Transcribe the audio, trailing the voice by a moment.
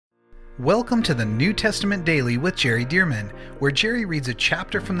Welcome to the New Testament Daily with Jerry Dearman, where Jerry reads a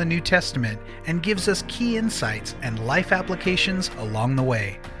chapter from the New Testament and gives us key insights and life applications along the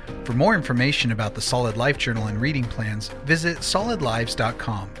way. For more information about the Solid Life Journal and reading plans, visit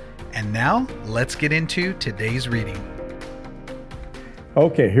solidlives.com. And now, let's get into today's reading.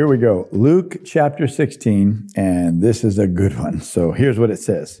 Okay, here we go. Luke chapter 16, and this is a good one. So here's what it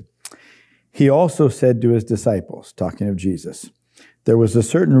says. He also said to his disciples, talking of Jesus, there was a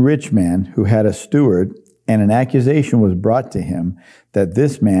certain rich man who had a steward, and an accusation was brought to him that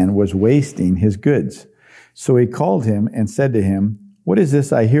this man was wasting his goods. So he called him and said to him, what is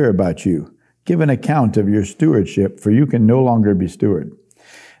this I hear about you? Give an account of your stewardship, for you can no longer be steward.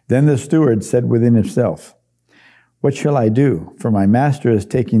 Then the steward said within himself, what shall I do? For my master is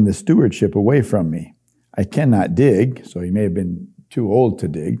taking the stewardship away from me. I cannot dig, so he may have been too old to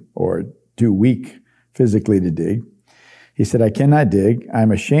dig or too weak physically to dig. He said, I cannot dig. I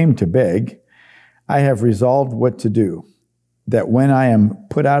am ashamed to beg. I have resolved what to do, that when I am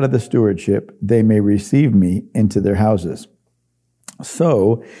put out of the stewardship, they may receive me into their houses.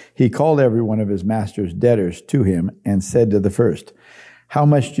 So he called every one of his master's debtors to him and said to the first, how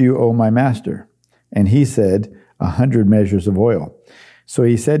much do you owe my master? And he said, 100 measures of oil. So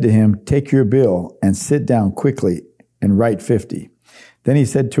he said to him, take your bill and sit down quickly and write 50. Then he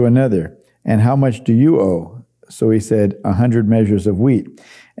said to another, and how much do you owe? So he said, 100 measures of wheat.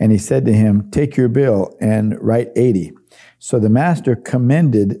 And he said to him, take your bill and write 80. So the master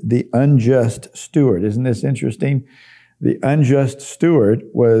commended the unjust steward. Isn't this interesting? The unjust steward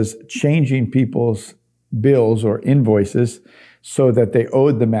was changing people's bills or invoices so that they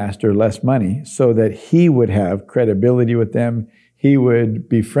owed the master less money, so that he would have credibility with them. He would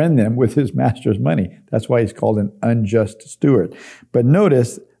befriend them with his master's money. That's why he's called an unjust steward. But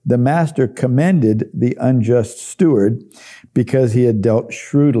notice, the master commended the unjust steward because he had dealt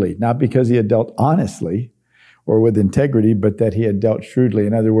shrewdly, not because he had dealt honestly or with integrity, but that he had dealt shrewdly.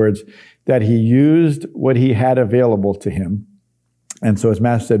 In other words, that he used what he had available to him. And so his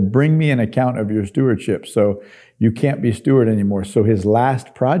master said, bring me an account of your stewardship. So you can't be steward anymore. So his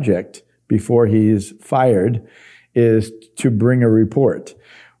last project before he's fired is to bring a report.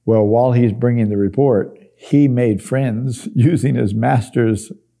 Well, while he's bringing the report, he made friends using his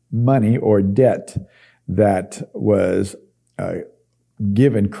master's money or debt that was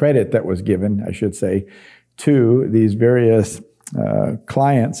given, credit that was given, I should say, to these various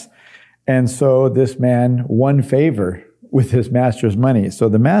clients. And so this man won favor with his master's money. So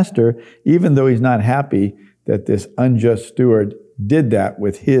the master, even though he's not happy that this unjust steward did that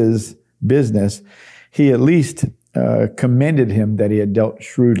with his business, he at least commended him that he had dealt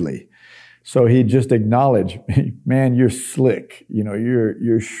shrewdly. So he just acknowledged, man, you're slick,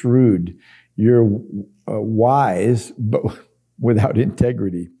 you're shrewd, you're wise, but without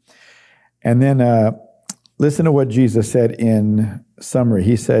integrity. And then listen to what Jesus said in summary.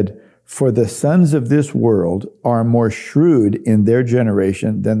 He said, for the sons of this world are more shrewd in their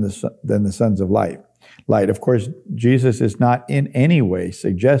generation than the sons of light. Of course, Jesus is not in any way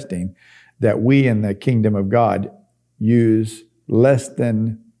suggesting that we in the kingdom of God use less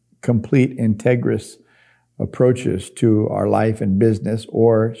than complete integrous approaches to our life and business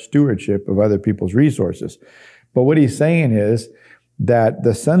or stewardship of other people's resources. But what he's saying is that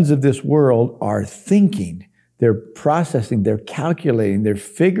the sons of this world are thinking, they're processing, they're calculating, they're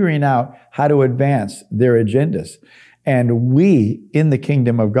figuring out how to advance their agendas. And we in the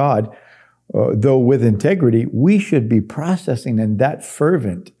kingdom of God, though with integrity, we should be processing and that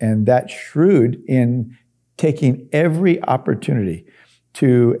fervent and that shrewd in taking every opportunity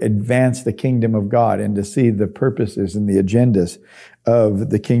to advance the kingdom of God and to see the purposes and the agendas of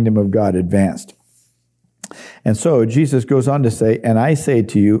the kingdom of God advanced. And so Jesus goes on to say, and I say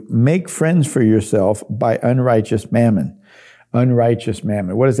to you, make friends for yourself by unrighteous mammon. Unrighteous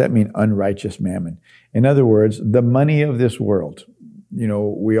mammon. What does that mean, unrighteous mammon? In other words, the money of this world.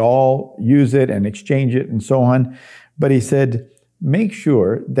 We all use it and exchange it and so on. But he said, make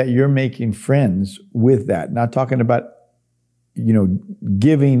sure that you're making friends with that. Not talking about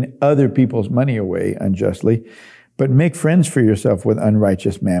giving other people's money away unjustly, but make friends for yourself with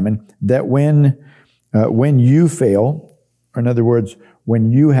unrighteous mammon, that when you fail, or in other words,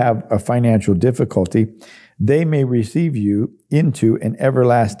 when you have a financial difficulty, they may receive you into an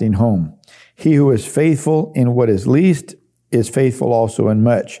everlasting home. He who is faithful in what is least is faithful also in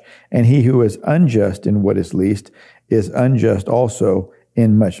much, and he who is unjust in what is least is unjust also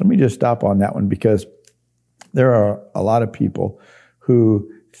in much. Let me just stop on that one, because there are a lot of people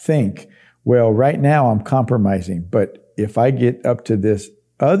who think, well, right now I'm compromising, but if I get up to this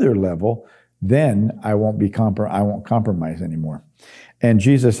other level, then I won't compromise anymore. And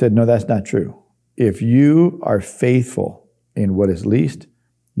Jesus said, no, that's not true. If you are faithful in what is least,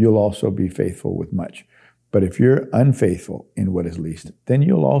 you'll also be faithful with much. But if you're unfaithful in what is least, then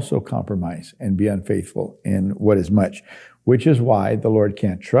you'll also compromise and be unfaithful in what is much, which is why the Lord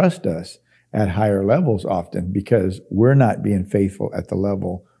can't trust us at higher levels often, because we're not being faithful at the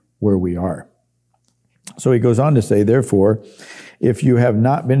level where we are. So he goes on to say, therefore, if you have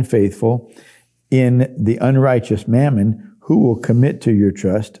not been faithful in the unrighteous mammon, who will commit to your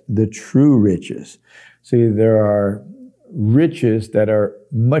trust the true riches? See, there are riches that are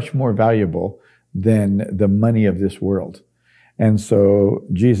much more valuable than the money of this world. And so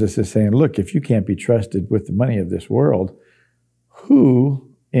Jesus is saying, look, if you can't be trusted with the money of this world, who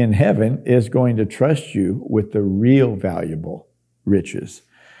in heaven is going to trust you with the real valuable riches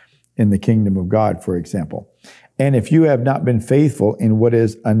in the kingdom of God, for example? And if you have not been faithful in what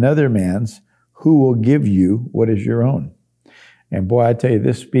is another man's, who will give you what is your own? And boy, I tell you,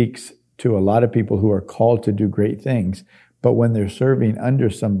 this speaks to a lot of people who are called to do great things, but when they're serving under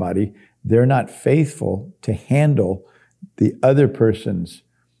somebody, they're not faithful to handle the other person's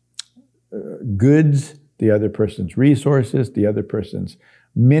goods, the other person's resources, the other person's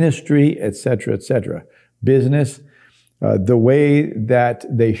ministry, etc., business, the way that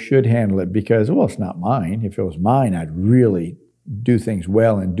they should handle it. Because, well, it's not mine. If it was mine, I'd really do things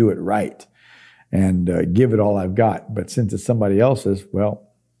well and do it right and give it all I've got. But since it's somebody else's, well,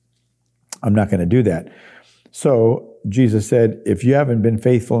 I'm not going to do that. So Jesus said, if you haven't been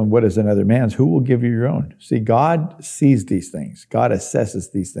faithful in what is another man's, who will give you your own? See, God sees these things. God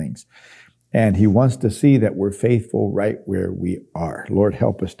assesses these things. And he wants to see that we're faithful right where we are. Lord,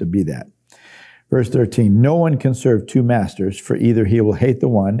 help us to be that. Verse 13, no one can serve two masters, for either he will hate the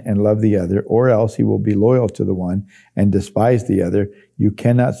one and love the other, or else he will be loyal to the one and despise the other. You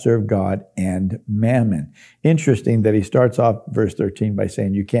cannot serve God and mammon. Interesting that he starts off verse 13 by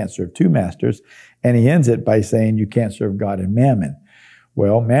saying you can't serve two masters, and he ends it by saying you can't serve God and mammon.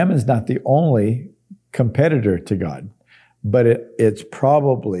 Well, mammon's not the only competitor to God, but it's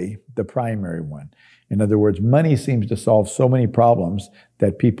probably the primary one. In other words, money seems to solve so many problems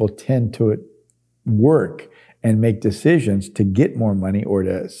that people tend to work and make decisions to get more money or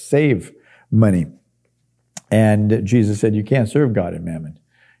to save money. And Jesus said, you can't serve God and mammon.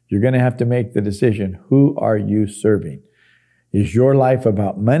 You're going to have to make the decision, who are you serving? Is your life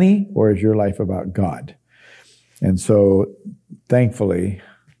about money or is your life about God? And so, thankfully,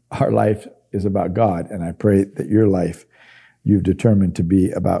 our life is about God, and I pray that your life you've determined to be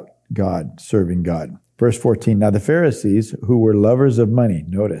about God, serving God. Verse 14, now the Pharisees, who were lovers of money,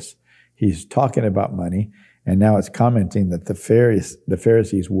 notice, he's talking about money, and now it's commenting that the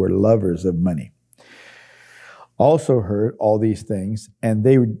Pharisees were lovers of money, also heard all these things, and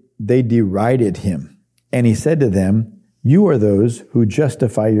they derided him. And he said to them, you are those who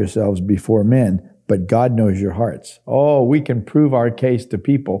justify yourselves before men, but God knows your hearts. Oh, we can prove our case to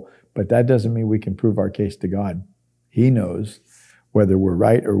people, but that doesn't mean we can prove our case to God. He knows whether we're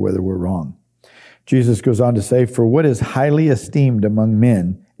right or whether we're wrong. Jesus goes on to say, for what is highly esteemed among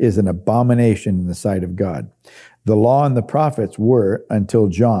men is an abomination in the sight of God. The law and the prophets were until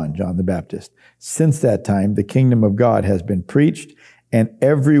John the Baptist. Since that time, the kingdom of God has been preached, and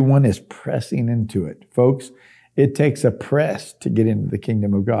everyone is pressing into it. Folks, it takes a press to get into the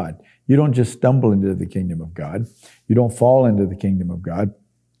kingdom of God. You don't just stumble into the kingdom of God. You don't fall into the kingdom of God.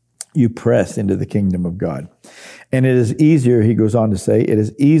 You press into the kingdom of God. And it is easier, he goes on to say, it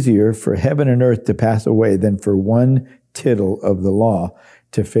is easier for heaven and earth to pass away than for one tittle of the law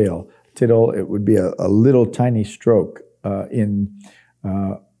to fail. Tittle, it would be a little tiny stroke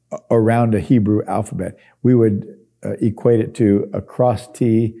around a Hebrew alphabet. We would equate it to a cross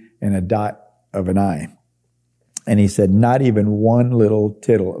T and a dot of an I. And he said, not even one little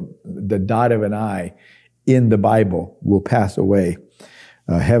tittle, the dot of an I in the Bible will pass away.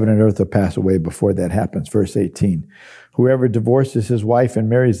 Heaven and earth will pass away before that happens. Verse 18, whoever divorces his wife and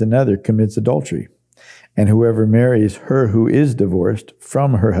marries another commits adultery. And whoever marries her who is divorced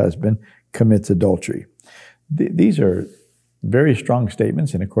from her husband commits adultery. These are very strong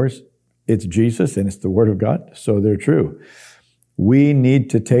statements. And of course, it's Jesus and it's the Word of God, so they're true. We need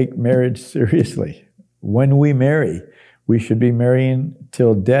to take marriage seriously. When we marry, we should be marrying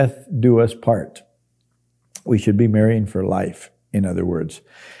till death do us part. We should be marrying for life, in other words.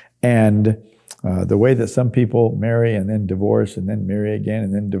 And the way that some people marry and then divorce and then marry again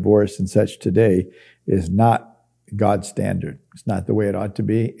and then divorce and such today is not God's standard. It's not the way it ought to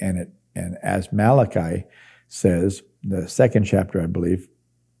be. And as Malachi says, the second chapter, I believe,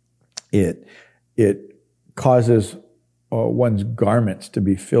 it causes one's garments to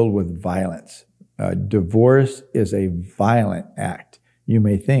be filled with violence. Divorce is a violent act. you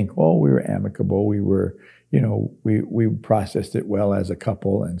may think, well, we were amicable, we were, we processed it well as a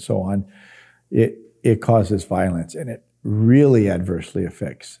couple and so on. It causes violence, and it really adversely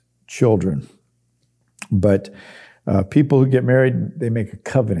affects children. But people who get married, they make a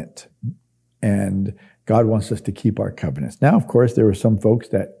covenant, and God wants us to keep our covenants. Now, of course, there were some folks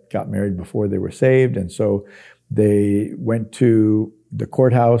that got married before they were saved, and so they went to the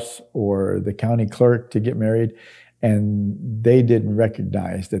courthouse or the county clerk to get married, and they didn't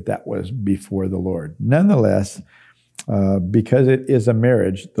recognize that that was before the Lord. Nonetheless, because it is a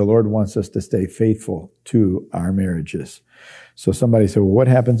marriage, the Lord wants us to stay faithful to our marriages. So somebody said, well, what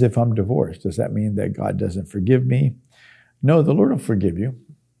happens if I'm divorced? Does that mean that God doesn't forgive me? No, the Lord will forgive you.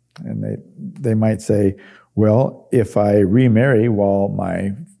 And they might say, well, if I remarry while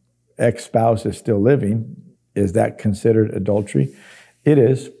my ex-spouse is still living, is that considered adultery? It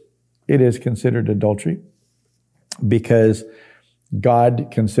is. It is considered adultery because God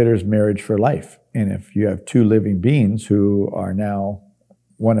considers marriage for life. And if you have two living beings who are now,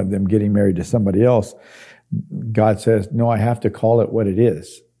 one of them getting married to somebody else, God says, no, I have to call it what it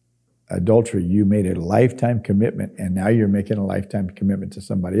is. Adultery, you made a lifetime commitment, and now you're making a lifetime commitment to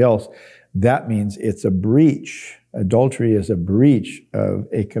somebody else. That means it's a breach. Adultery is a breach of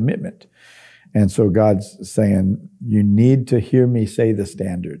a commitment. And so God's saying, you need to hear me say the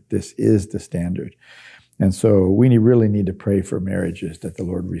standard. This is the standard. And so we really need to pray for marriages, that the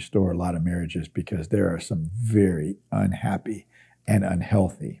Lord restore a lot of marriages, because there are some very unhappy and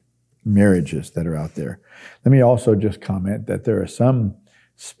unhealthy marriages that are out there. Let me also just comment that there are some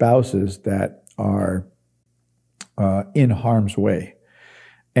spouses that are in harm's way.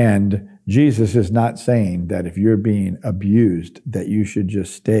 And Jesus is not saying that if you're being abused, that you should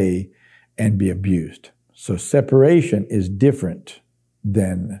just stay and be abused. So separation is different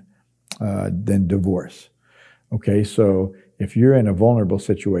than divorce. Okay, so if you're in a vulnerable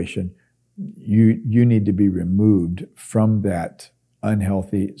situation, you need to be removed from that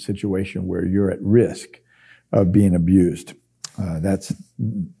unhealthy situation where you're at risk of being abused. That's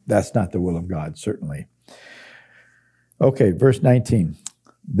not the will of God, certainly. Okay, verse 19.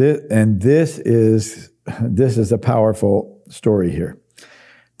 This is a powerful story here.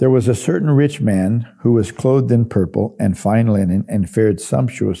 There was a certain rich man who was clothed in purple and fine linen and fared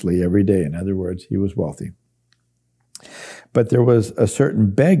sumptuously every day. In other words, he was wealthy. But there was a certain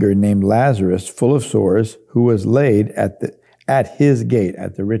beggar named Lazarus, full of sores, who was laid at his gate,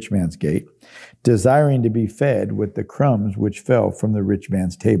 at the rich man's gate, desiring to be fed with the crumbs which fell from the rich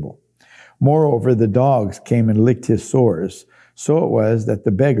man's table. Moreover, the dogs came and licked his sores. So it was that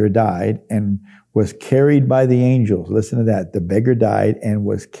the beggar died and was carried by the angels. Listen to that. The beggar died and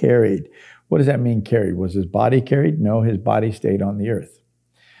was carried. What does that mean, carried? Was his body carried? No, his body stayed on the earth.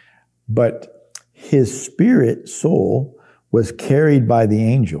 But his spirit, soul, was carried by the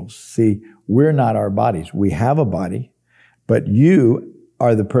angels. See, we're not our bodies. We have a body, but you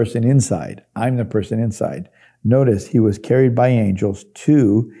are the person inside. I'm the person inside. Notice he was carried by angels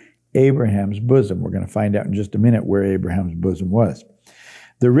to Abraham's bosom. We're going to find out in just a minute where Abraham's bosom was.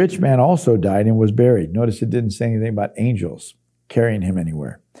 The rich man also died and was buried. Notice it didn't say anything about angels carrying him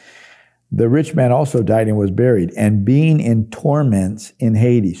anywhere. The rich man also died and was buried, and being in torments in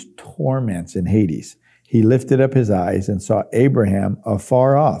Hades, he lifted up his eyes and saw Abraham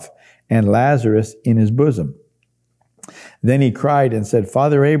afar off and Lazarus in his bosom. Then he cried and said,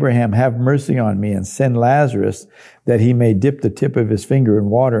 Father Abraham, have mercy on me and send Lazarus that he may dip the tip of his finger in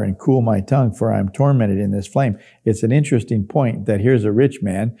water and cool my tongue, for I am tormented in this flame. It's an interesting point that here's a rich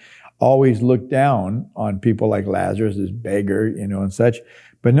man, always looked down on people like Lazarus, this beggar, and such.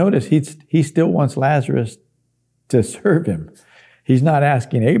 But notice he still wants Lazarus to serve him. He's not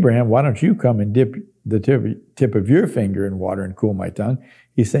asking Abraham, why don't you come and dip the tip of your finger in water and cool my tongue?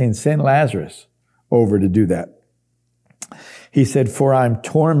 He's saying, send Lazarus over to do that. He said, for I'm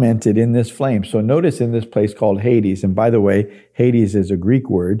tormented in this flame. So notice in this place called Hades, and by the way, Hades is a Greek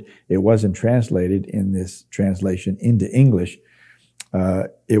word. It wasn't translated in this translation into English.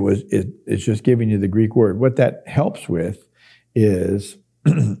 It's just giving you the Greek word. What that helps with is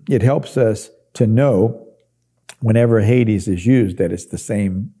it helps us to know whenever Hades is used that it's the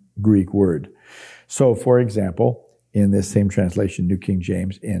same Greek word. So, for example, in this same translation, New King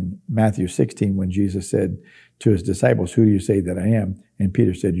James, in Matthew 16, when Jesus said to his disciples, who do you say that I am? And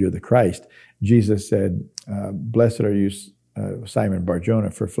Peter said, you're the Christ. Jesus said, blessed are you, Simon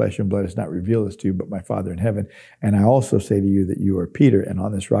Bar-Jonah, for flesh and blood has not revealed this to you, but my Father in heaven. And I also say to you that you are Peter, and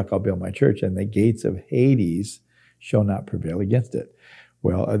on this rock I'll build my church, and the gates of Hades shall not prevail against it.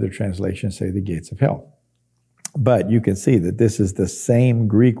 Well, other translations say the gates of hell. But you can see that this is the same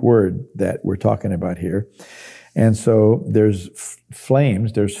Greek word that we're talking about here. And so there's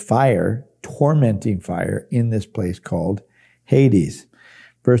flames, there's fire, tormenting fire in this place called Hades.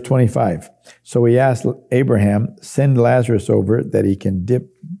 Verse 25. So he asked Abraham, send Lazarus over that he can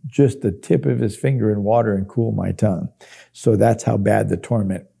dip just the tip of his finger in water and cool my tongue. So that's how bad the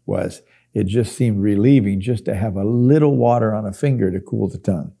torment was. It just seemed relieving just to have a little water on a finger to cool the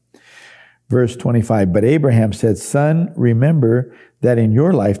tongue. Verse 25, but Abraham said, son, remember that in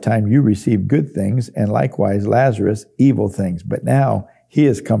your lifetime you received good things, and likewise Lazarus evil things. But now he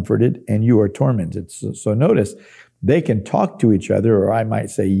is comforted and you are tormented. So notice, they can talk to each other, or I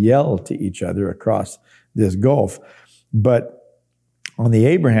might say yell to each other across this gulf. But on the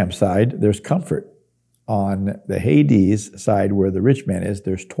Abraham side, there's comfort. On the Hades side, where the rich man is,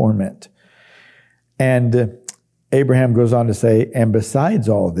 there's torment. And Abraham goes on to say, and besides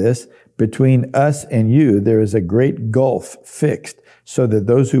all this, between us and you, there is a great gulf fixed, so that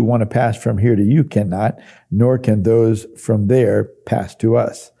those who want to pass from here to you cannot, nor can those from there pass to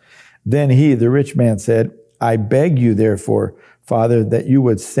us. Then he, the rich man, said, I beg you, therefore, Father, that you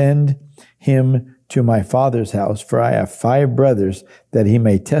would send him to my father's house, for I have 5 brothers, that he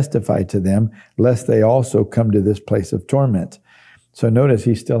may testify to them, lest they also come to this place of torment. So notice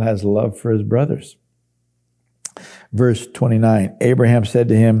he still has love for his brothers. Verse 29, Abraham said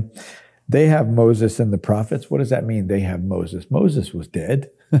to him, they have Moses and the prophets. What does that mean, they have Moses? Moses was dead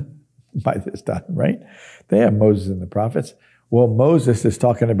by this time, right? They have Moses and the prophets. Well, Moses is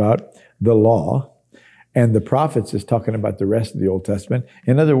talking about the law, and the prophets is talking about the rest of the Old Testament.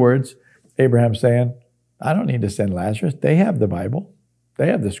 In other words, Abraham's saying, I don't need to send Lazarus. They have the Bible. They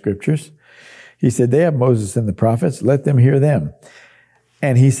have the scriptures. He said, they have Moses and the prophets. Let them hear them.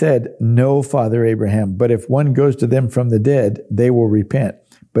 And he said, no, Father Abraham, but if one goes to them from the dead, they will repent.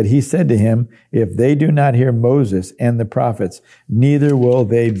 But he said to him, if they do not hear Moses and the prophets, neither will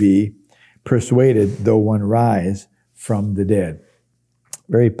they be persuaded, though one rise from the dead.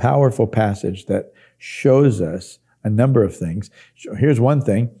 Very powerful passage that shows us a number of things. Here's one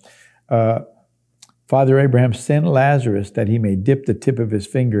thing. Father Abraham, send Lazarus that he may dip the tip of his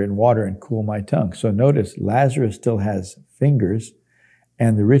finger in water and cool my tongue. So notice, Lazarus still has fingers,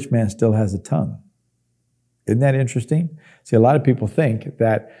 and the rich man still has a tongue. Isn't that interesting? See, a lot of people think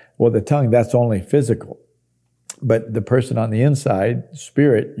that, well, the tongue, that's only physical. But the person on the inside,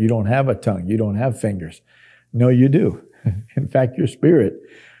 spirit, you don't have a tongue. You don't have fingers. No, you do. In fact, your spirit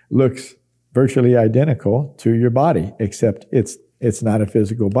looks virtually identical to your body, except it's not a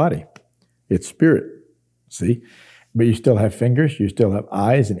physical body. It's spirit. See? But you still have fingers. You still have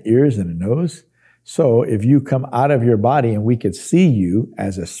eyes and ears and a nose. So if you come out of your body and we could see you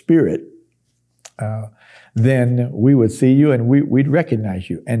as a spirit, then we would see you and we'd recognize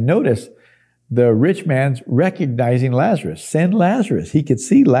you. And notice the rich man's recognizing Lazarus. Send Lazarus. He could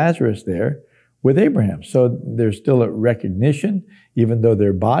see Lazarus there with Abraham. So there's still a recognition, even though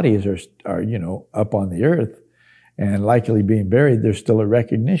their bodies are up on the earth and likely being buried, there's still a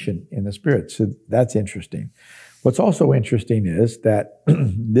recognition in the spirit. So that's interesting. What's also interesting is that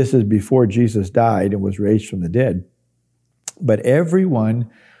this is before Jesus died and was raised from the dead. But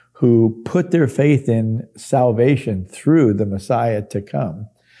everyone who put their faith in salvation through the Messiah to come,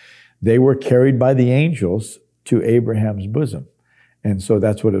 they were carried by the angels to Abraham's bosom. And so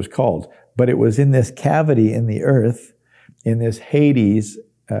that's what it was called. But it was in this cavity in the earth, in this Hades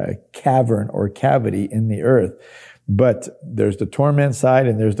cavern or cavity in the earth. But there's the torment side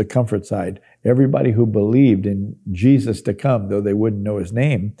and there's the comfort side. Everybody who believed in Jesus to come, though they wouldn't know his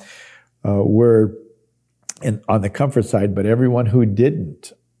name, were on the comfort side, but everyone who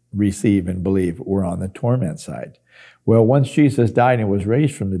didn't receive and believe were on the torment side. Well, once Jesus died and was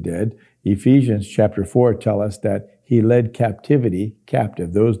raised from the dead, Ephesians chapter 4 tell us that he led captivity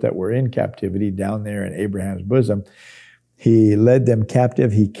captive, those that were in captivity down there in Abraham's bosom. He led them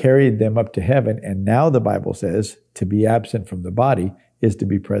captive. He carried them up to heaven. And now the Bible says to be absent from the body is to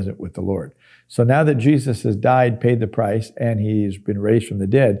be present with the Lord. So now that Jesus has died, paid the price, and he's been raised from the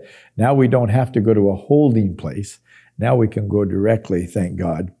dead, now we don't have to go to a holding place. Now we can go directly, thank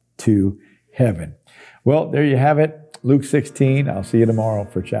God, to heaven. Well, there you have it. Luke 16. I'll see you tomorrow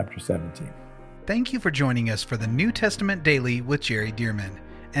for chapter 17. Thank you for joining us for the New Testament Daily with Jerry Dearman.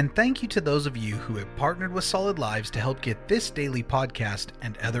 And thank you to those of you who have partnered with Solid Lives to help get this daily podcast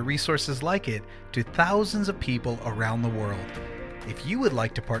and other resources like it to thousands of people around the world. If you would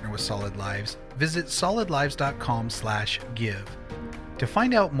like to partner with Solid Lives, visit solidlives.com/give. To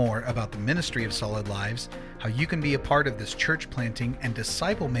find out more about the ministry of Solid Lives, how you can be a part of this church planting and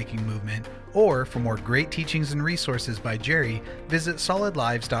disciple-making movement, or for more great teachings and resources by Jerry, visit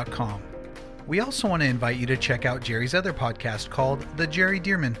solidlives.com. We also want to invite you to check out Jerry's other podcast called The Jerry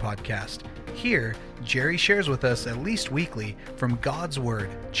Dearman Podcast. Here, Jerry shares with us at least weekly from God's Word,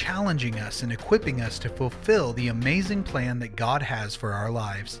 challenging us and equipping us to fulfill the amazing plan that God has for our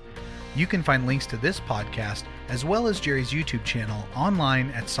lives. You can find links to this podcast as well as Jerry's YouTube channel online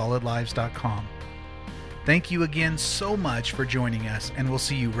at solidlives.com. Thank you again so much for joining us, and we'll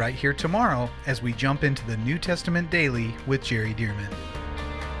see you right here tomorrow as we jump into the New Testament Daily with Jerry Dirmann.